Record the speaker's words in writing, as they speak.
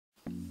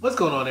What's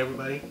going on,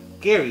 everybody?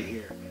 Gary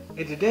here,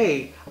 and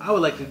today I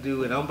would like to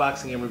do an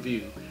unboxing and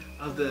review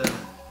of the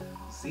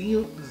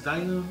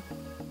Zhiyun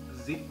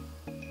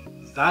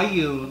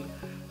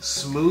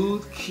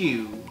Smooth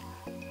Q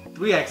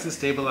 3-axis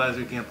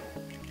stabilizer gimbal.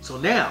 So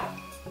now,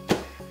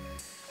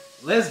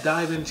 let's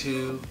dive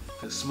into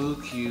the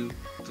Smooth Q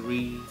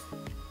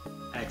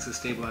 3-axis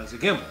stabilizer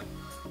gimbal.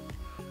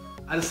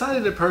 I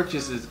decided to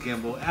purchase this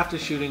gimbal after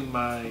shooting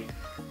my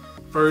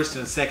first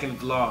and second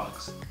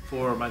vlogs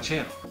for my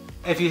channel.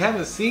 If you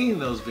haven't seen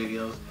those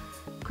videos,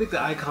 click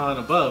the icon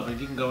above and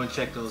you can go and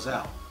check those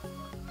out.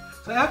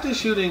 So after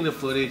shooting the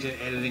footage and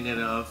editing it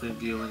up and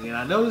viewing it,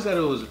 I noticed that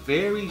it was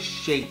very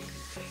shaky.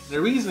 And the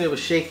reason it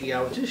was shaky,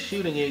 I was just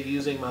shooting it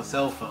using my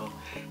cell phone,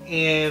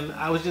 and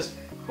I was just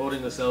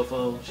holding the cell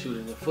phone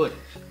shooting the footage.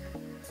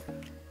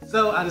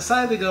 So I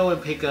decided to go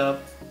and pick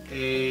up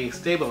a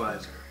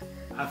stabilizer.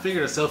 I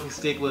figured a selfie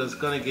stick was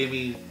going to give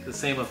me the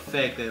same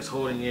effect as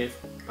holding it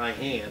by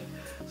hand.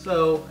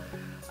 So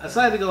I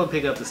decided to go and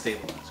pick up the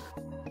stabilizer.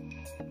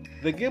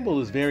 The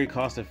gimbal is very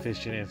cost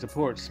efficient and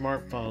supports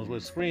smartphones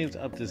with screens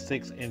up to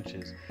 6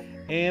 inches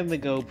and the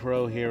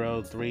GoPro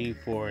Hero 3,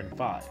 4, and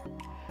 5.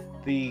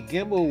 The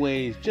gimbal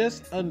weighs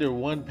just under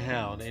 1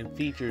 pound and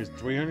features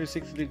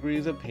 360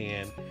 degrees of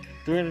pan,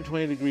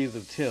 320 degrees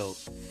of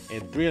tilt,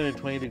 and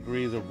 320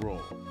 degrees of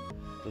roll.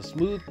 The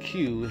Smooth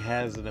Q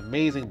has an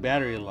amazing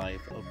battery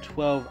life of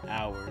 12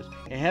 hours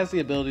and has the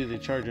ability to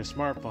charge your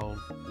smartphone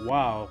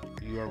while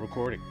you are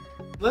recording.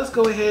 Let's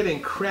go ahead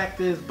and crack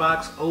this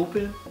box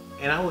open,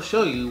 and I will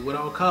show you what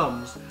all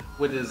comes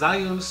with the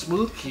Zhiyun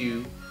Smooth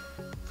Q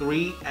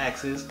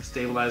 3-axis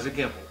stabilizer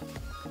gimbal.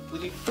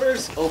 When you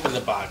first open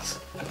the box,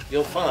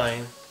 you'll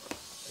find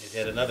there's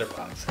yet another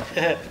box.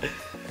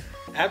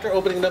 After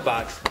opening the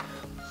box,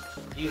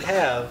 you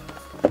have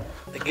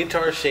the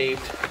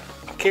guitar-shaped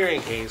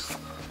carrying case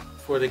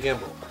for the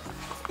gimbal.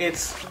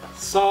 It's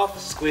soft,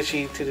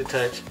 squishy to the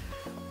touch,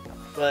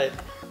 but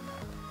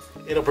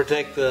it'll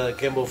protect the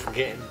gimbal from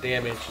getting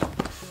damaged.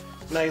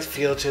 Nice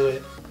feel to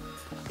it.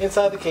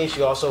 Inside the case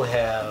you also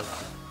have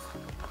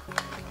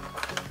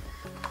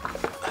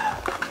a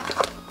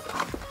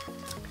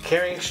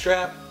carrying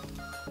strap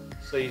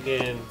so you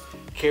can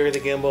carry the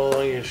gimbal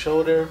on your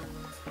shoulder,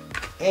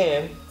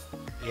 and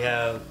you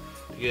have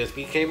the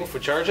USB cable for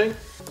charging,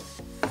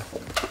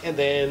 and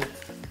then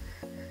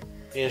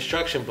the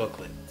instruction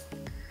booklet.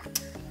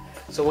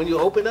 So when you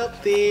open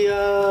up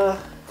the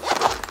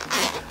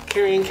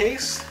carrying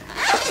case,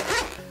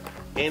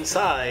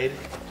 inside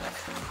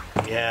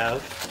you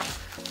have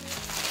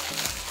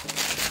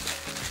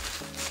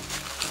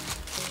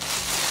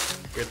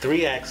your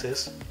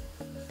 3-axis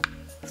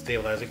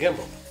stabilizer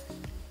gimbal.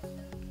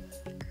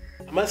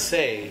 I must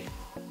say,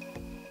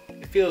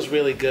 it feels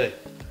really good.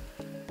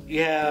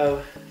 You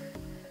have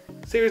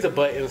a series of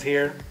buttons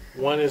here.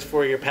 One is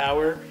for your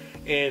power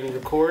and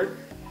record.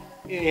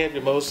 And you have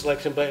your mode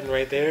selection button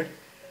right there.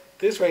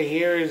 This right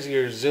here is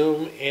your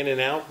zoom in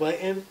and out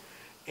button.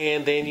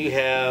 And then you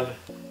have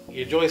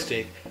your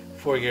joystick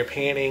for your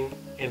panning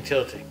and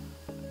tilting.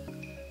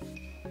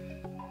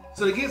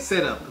 So to get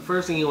set up, the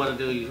first thing you want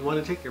to do is you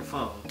want to take your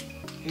phone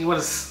and you want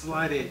to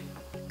slide it,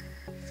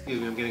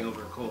 excuse me, I'm getting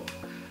over a cold.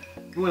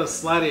 You want to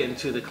slide it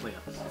into the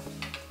clamps.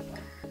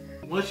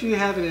 Once you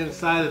have it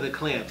inside of the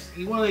clamps,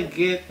 you want to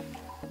get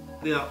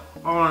the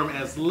arm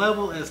as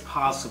level as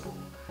possible.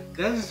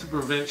 That is to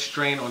prevent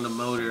strain on the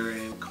motor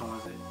and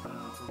cause it,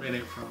 prevent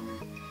it from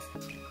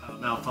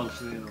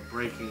malfunctioning or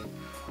breaking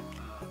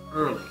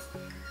early.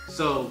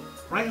 So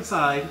right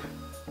inside,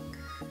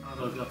 I don't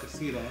know if y'all can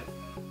see that,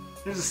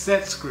 there's a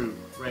set screw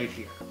right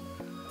here.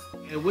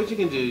 And what you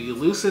can do, you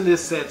loosen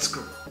this set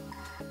screw.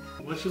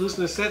 Once you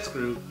loosen the set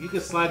screw, you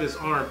can slide this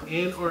arm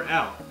in or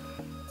out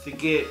to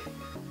get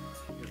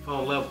your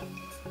phone level.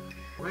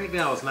 Right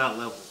now it's not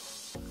level.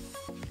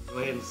 Go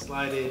ahead and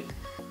slide it.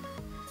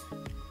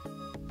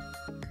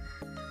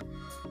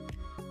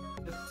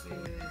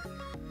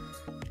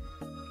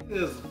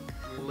 Get as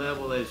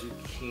level as you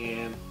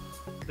can.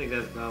 I think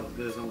that's about as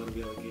good as I'm going to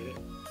be able to get it.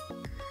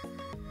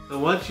 So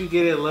once you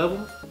get it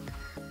level,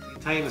 you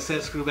tighten the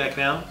set screw back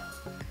down,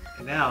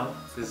 and now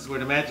this is where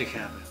the magic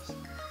happens.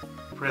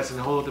 Press and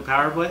hold the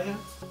power button,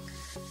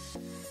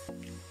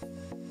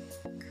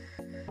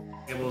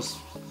 and it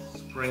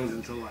springs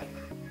into life.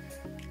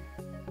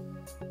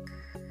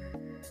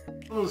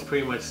 Phone's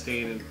pretty much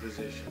staying in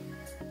position,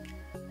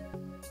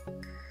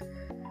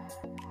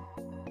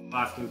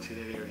 locked into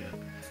that area.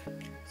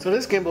 So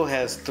this gimbal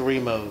has 3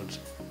 modes.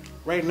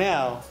 Right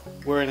now,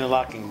 we're in the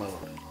locking mode.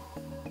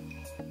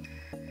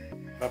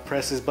 If I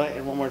press this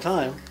button one more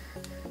time,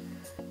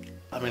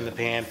 I'm in the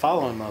pan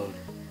following mode.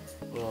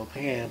 We'll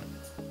pan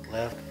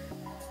left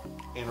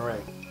and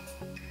right.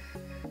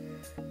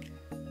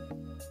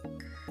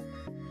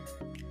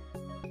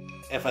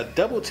 If I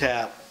double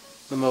tap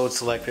the mode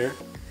selector,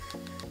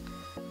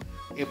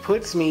 it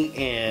puts me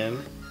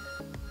in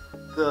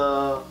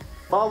the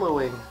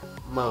following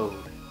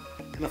mode.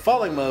 In the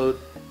following mode,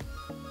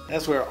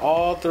 that's where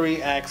all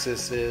 3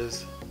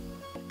 axes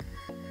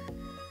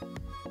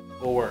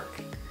will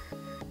work.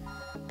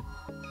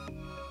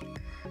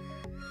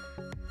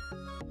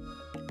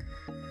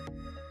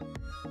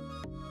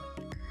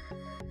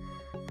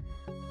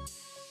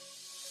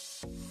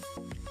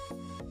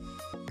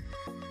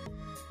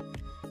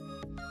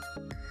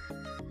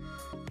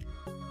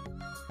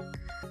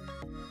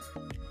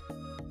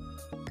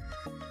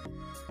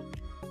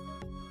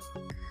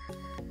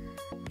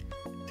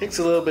 Takes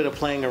a little bit of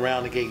playing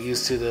around to get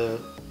used to the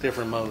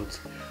different modes.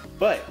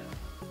 But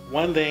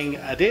one thing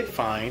I did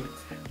find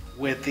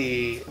with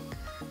the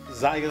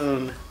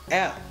Zhiyun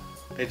app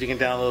that you can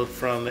download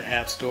from the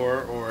App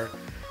Store, or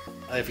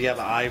if you have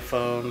an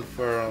iPhone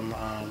from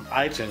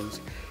iTunes,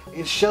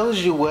 it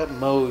shows you what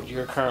mode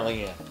you're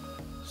currently in.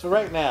 So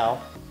right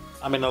now,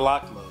 I'm in the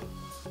lock mode.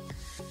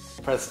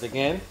 Press it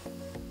again.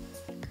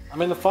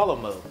 I'm in the follow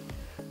mode.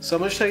 So I'm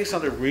going to show you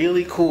something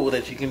really cool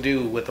that you can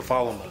do with the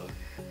follow mode.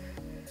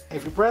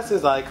 If you press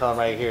this icon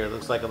right here, it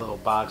looks like a little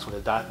box with a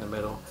dot in the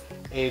middle,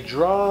 and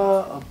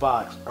draw a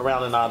box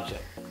around an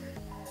object.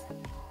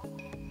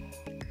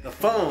 The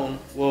phone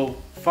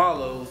will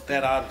follow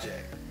that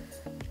object.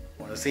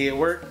 Want to see it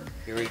work?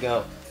 Here we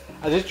go.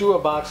 I just drew a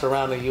box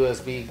around the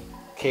USB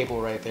cable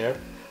right there.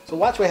 So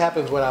watch what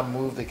happens when I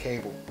move the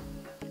cable.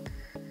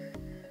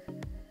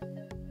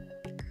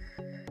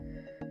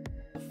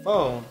 The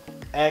phone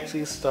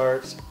actually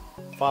starts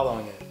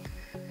following it.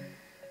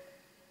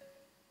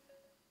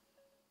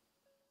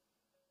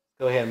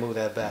 Go ahead and move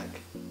that back.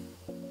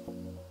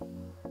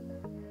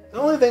 The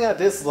only thing I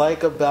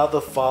dislike about the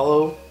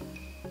follow,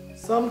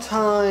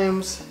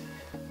 sometimes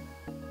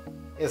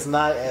it's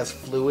not as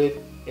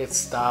fluid. It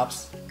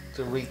stops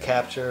to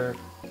recapture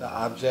the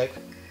object.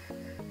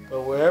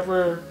 But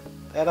wherever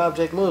that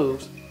object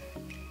moves,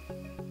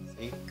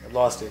 see, I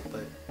lost it,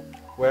 but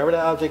wherever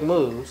that object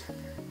moves,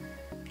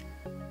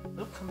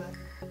 oh, come back.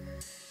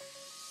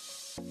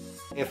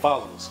 It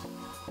follows.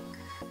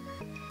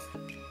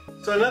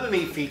 So another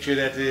neat feature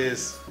that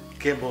this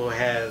gimbal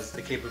has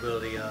the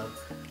capability of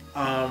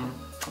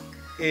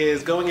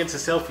is going into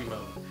selfie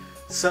mode.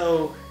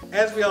 So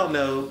as we all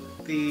know,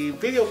 the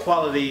video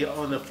quality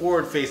on the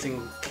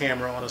forward-facing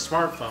camera on a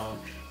smartphone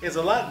is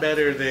a lot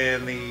better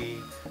than the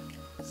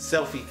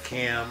selfie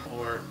cam,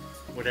 or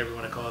whatever you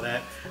want to call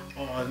that,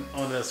 on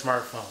the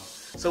smartphone.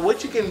 So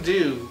what you can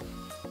do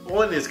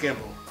on this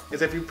gimbal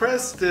is if you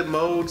press the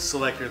mode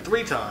selector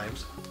 3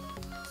 times,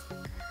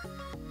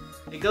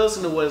 it goes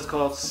into what is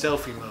called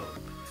selfie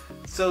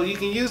mode. So you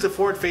can use the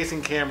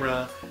forward-facing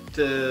camera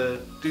to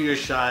do your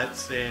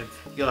shots, and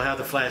you'll have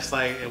the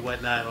flashlight and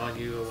whatnot on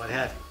you or what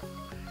have you.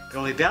 The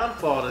only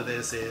downfall to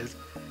this is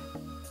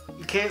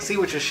you can't see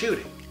what you're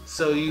shooting.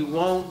 So you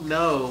won't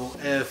know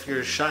if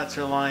your shots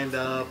are lined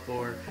up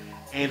or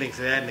anything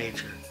to that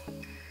nature.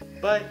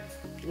 But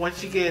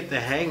once you get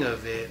the hang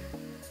of it,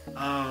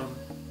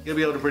 you'll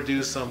be able to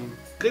produce some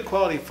good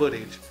quality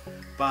footage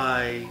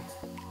by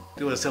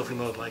doing a selfie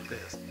mode like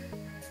this.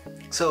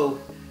 So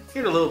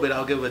here in a little bit,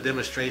 I'll give a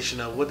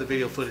demonstration of what the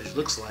video footage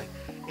looks like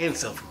in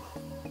selfie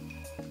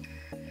mode.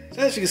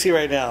 So as you can see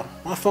right now,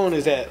 my phone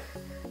is at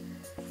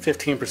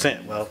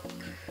 15%. Well,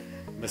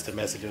 missed the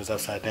message, it was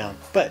upside down.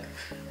 But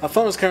my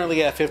phone is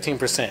currently at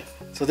 15%.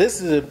 So this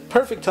is a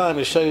perfect time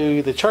to show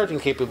you the charging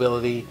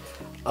capability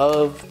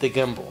of the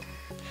gimbal.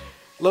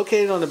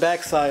 Located on the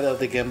back side of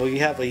the gimbal, you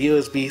have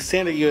a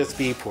standard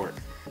USB port.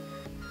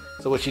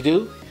 So what you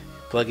do,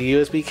 plug a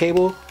USB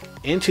cable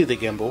into the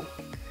gimbal,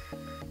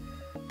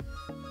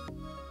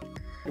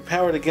 you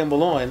power the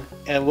gimbal on,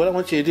 and what I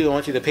want you to do, I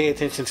want you to pay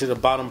attention to the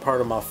bottom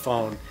part of my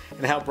phone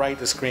and how bright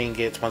the screen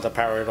gets once I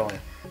power it on.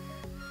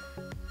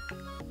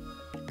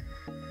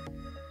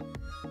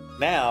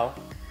 Now,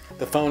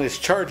 the phone is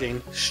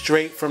charging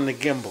straight from the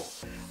gimbal.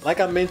 Like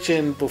I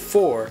mentioned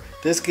before,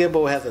 this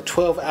gimbal has a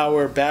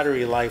 12-hour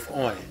battery life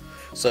on it.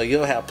 So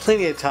you'll have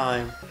plenty of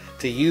time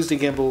to use the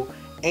gimbal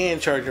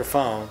and charge your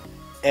phone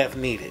if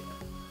needed.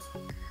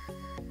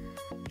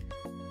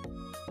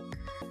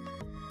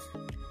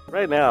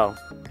 Right now,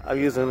 I'm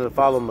using the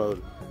follow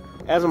mode.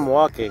 As I'm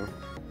walking,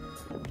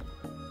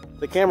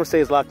 the camera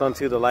stays locked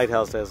onto the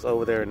lighthouse that's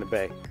over there in the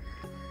bay.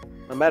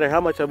 No matter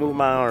how much I move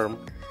my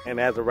arm, and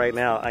as of right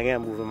now, I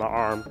am moving my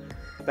arm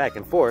back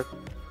and forth,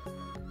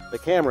 the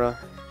camera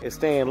is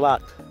staying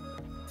locked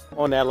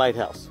on that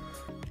lighthouse.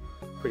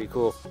 Pretty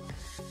cool.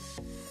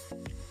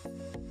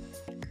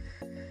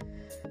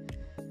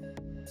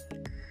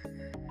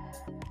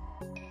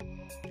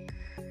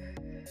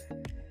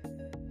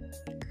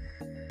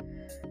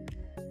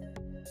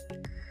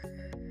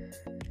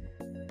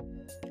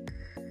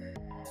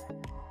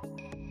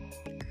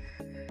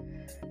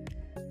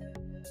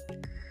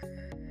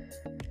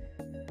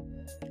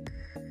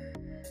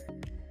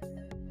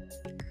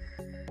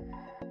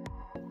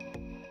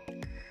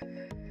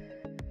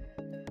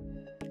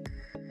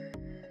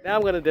 Now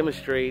I'm going to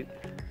demonstrate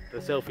the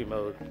selfie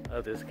mode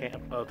of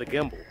the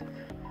gimbal.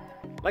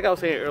 Like I was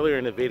saying earlier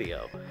in the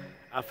video,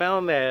 I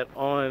found that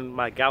on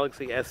my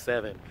Galaxy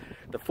S7,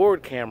 the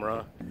forward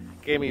camera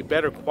gave me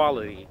better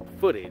quality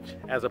footage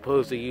as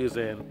opposed to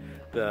using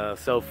the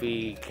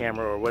selfie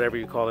camera or whatever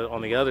you call it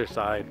on the other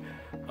side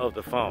of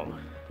the phone.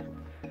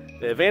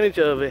 The advantage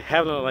of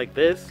having it like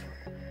this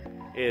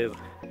is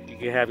you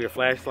can have your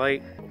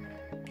flashlight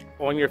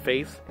on your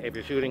face if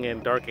you're shooting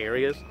in dark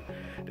areas.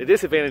 The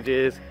disadvantage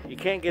is you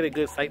can't get a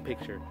good sight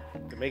picture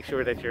to make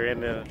sure that you're in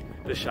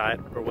the shot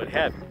or what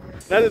have you.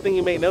 Another thing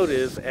you may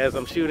notice as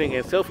I'm shooting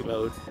in selfie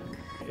mode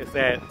is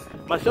that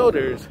my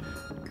shoulders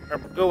are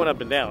going up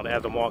and down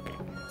as I'm walking.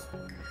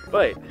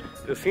 but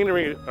the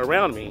scenery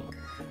around me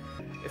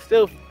is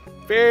still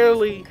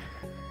fairly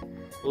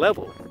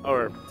level,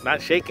 or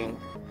not shaking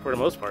for the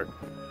most part.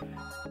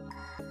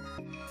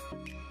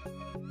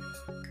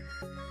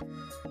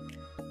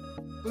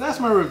 So that's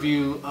my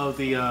review of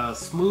the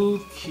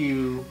Smooth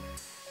Q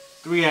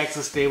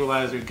 3-axis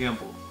stabilizer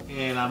gimbal,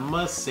 and I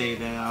must say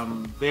that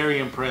I'm very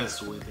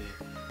impressed with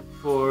it.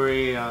 For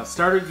a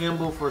starter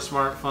gimbal for a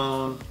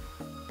smartphone,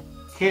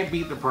 can't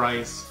beat the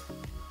price.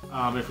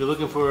 If you're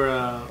looking for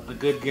a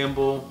good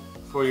gimbal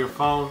for your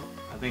phone,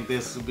 I think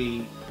this would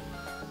be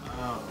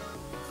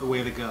the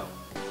way to go.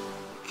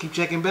 Keep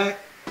checking back.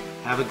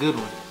 Have a good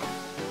one.